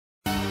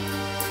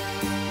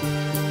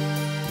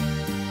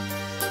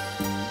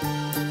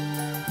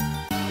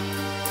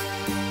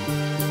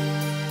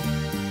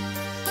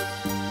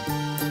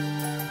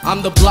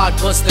I'm the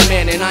blockbuster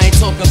man, and I ain't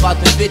talking about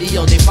the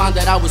video. They found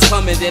that I was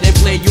coming, they didn't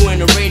play you in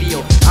the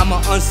radio. I'm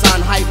an unsigned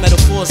hype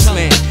metaphors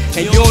man,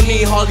 and you don't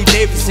need Harley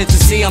Davidson to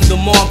see I'm the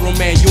Marlboro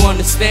man. You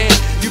understand?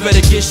 You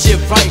better get shit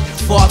right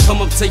before I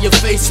come up to your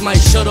face, might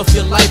shut off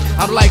your life.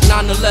 I'm like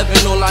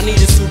 9/11, all I need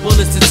is 2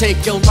 bullets to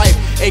take your life,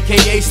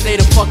 aka stay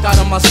the fuck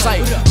out of my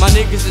sight. My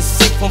niggas is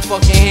sick from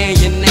fucking hearing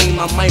your name.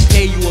 I might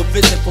pay you a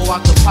visit before I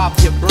can pop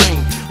your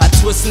brain. I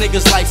twist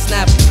niggas like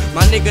Snapple.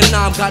 My nigga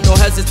Nom got no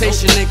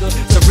hesitation, nigga,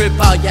 to rip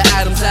out your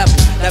Adam's apple.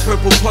 That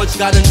purple punch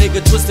got a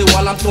nigga twisted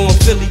while I'm throwing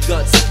Philly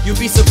guts. You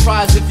be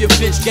surprised if your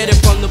bitch get it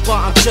from the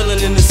bar. I'm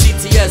chillin' in the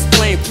CTS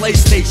playing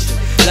PlayStation.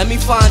 Let me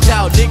find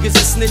out, niggas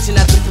is snitching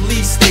at the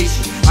police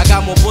station. I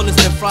got more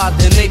bullets than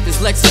Friday than Nathan's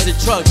Lexus and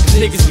trucks.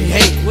 Niggas be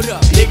hating. What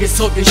up? Niggas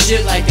talking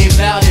shit like they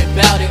bout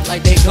it,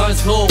 like they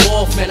guns go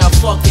off, man, I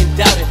fucking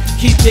doubt it.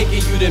 Keep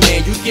thinking you the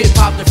man, you get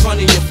popped in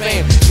front of your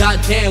fam.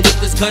 Goddamn, with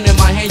this gun in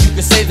my hand, you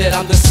can say that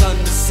I'm the son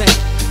of Sam.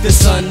 The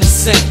son of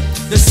Sam,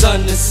 the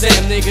son of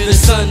Sam, nigga, the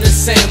son of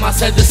Sam. I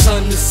said the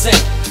son of Sam,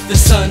 the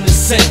son of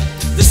Sam,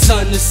 the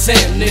son of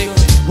Sam, nigga.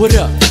 What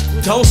up?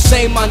 Don't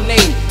say my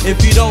name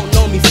if you don't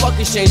know me, fuck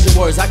exchange your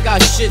words. I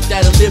got shit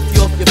that'll lift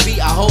you off your feet.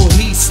 I hold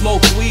heat,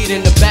 smoke weed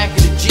in the back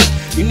of the Jeep.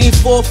 You need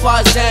 4 or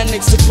 5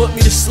 Xanax to put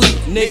me to sleep,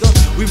 nigga.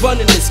 We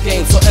running this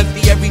game, so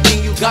empty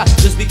everything you got.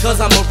 Just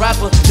because I'm a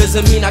rapper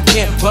doesn't mean I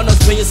can't run up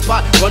in your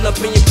spot, run up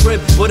in your crib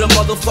with a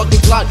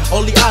motherfucking Glock.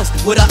 Only ox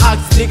with an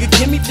ox, nigga.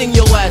 Give me thing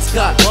your ass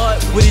got.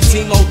 What? With a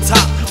team on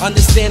top,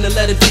 understand and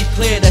let it be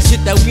clear. That shit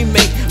that we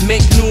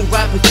make new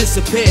rappers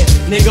disappear.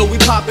 Nigga, we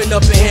popping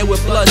up in here with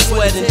blood,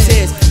 sweat, and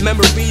tears.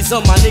 Memories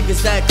of my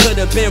niggas that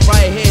could've been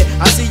right here.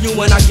 I see you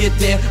when I get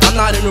there, I'm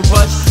not in a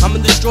rush. I'ma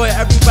destroy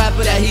every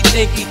rapper that he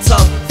think he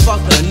tough. Fuck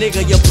a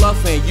nigga, you're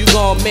bluffing, you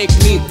gon' make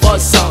me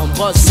bust some.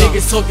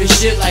 Niggas talking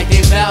shit like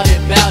they bout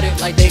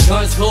it, like they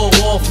guns go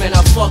off, man,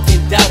 I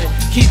fucking doubt it.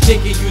 Keep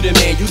thinking you the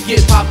man, you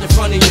get popped in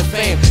front of your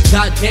fam.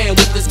 Goddamn,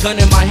 with this gun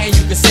in my hand,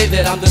 you can say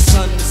that I'm the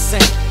son of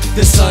Sam.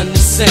 The son of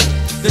Sam,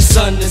 the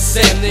son of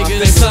Sam, nigga,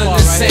 the son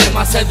of Sam.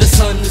 I said the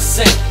son of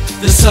Sam,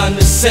 the son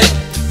of Sam,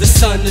 the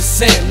son of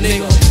Sam,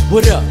 nigga.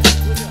 What up?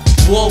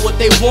 War what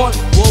they want,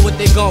 war what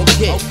they gon'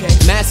 get.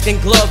 Mask and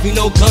glove, you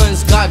know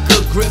guns got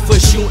good grip for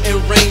shooting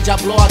range. I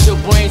blow out your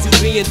brains, you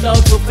being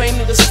thugs for fame,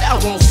 nigga style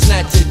won't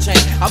snatch your chain.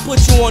 I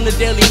put you on the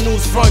Daily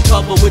News front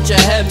cover with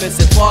your head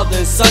missing. Father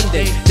and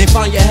Sunday, they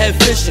find your head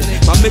fishing.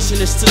 My mission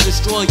is to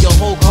destroy your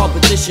whole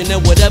competition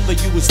and whatever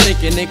you was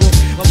thinking, nigga.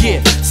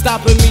 Yeah,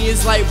 stopping me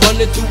is like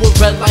running through a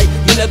red light.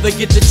 You never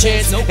get the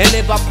chance, and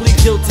if I plead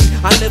guilty,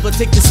 I never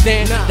take the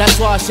stand. That's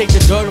why I shake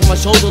the dirt on my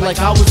shoulder like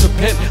I was a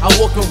pimp. I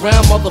walk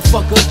around,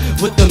 motherfucker,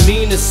 with the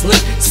meanest slick.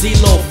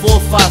 CeeLo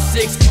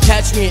 456,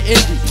 catch me in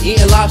Indy,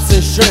 eating lobster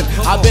and shrimp.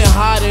 I've been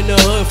hiding in the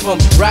hood from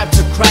rap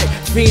to crack.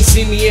 Fiends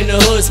see me in the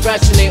hood,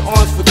 scratching their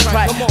arms for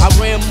crack. I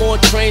ran more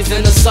trains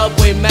than a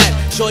subway map.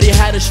 Shorty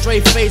had a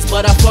straight face,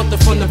 but I fucked her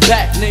from the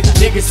back.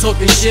 Niggas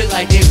talking shit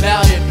like they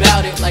bout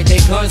it, like they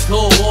guns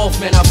go off,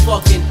 man, I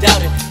fucking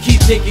doubt it. Keep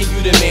thinking you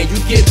the man,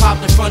 you get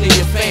popped in front of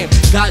your fam.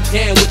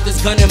 Goddamn, with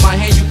this gun in my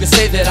hand, you can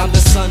say that I'm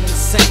the son of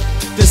Sam.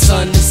 The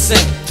son of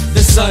Sam, the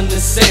son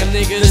of Sam,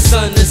 nigga, the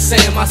son of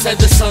Sam. I said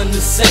the son of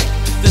Sam,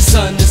 the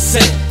son of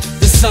Sam,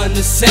 the son of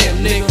Sam,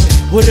 nigga.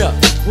 What up?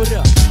 What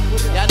up?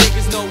 Y'all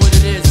niggas know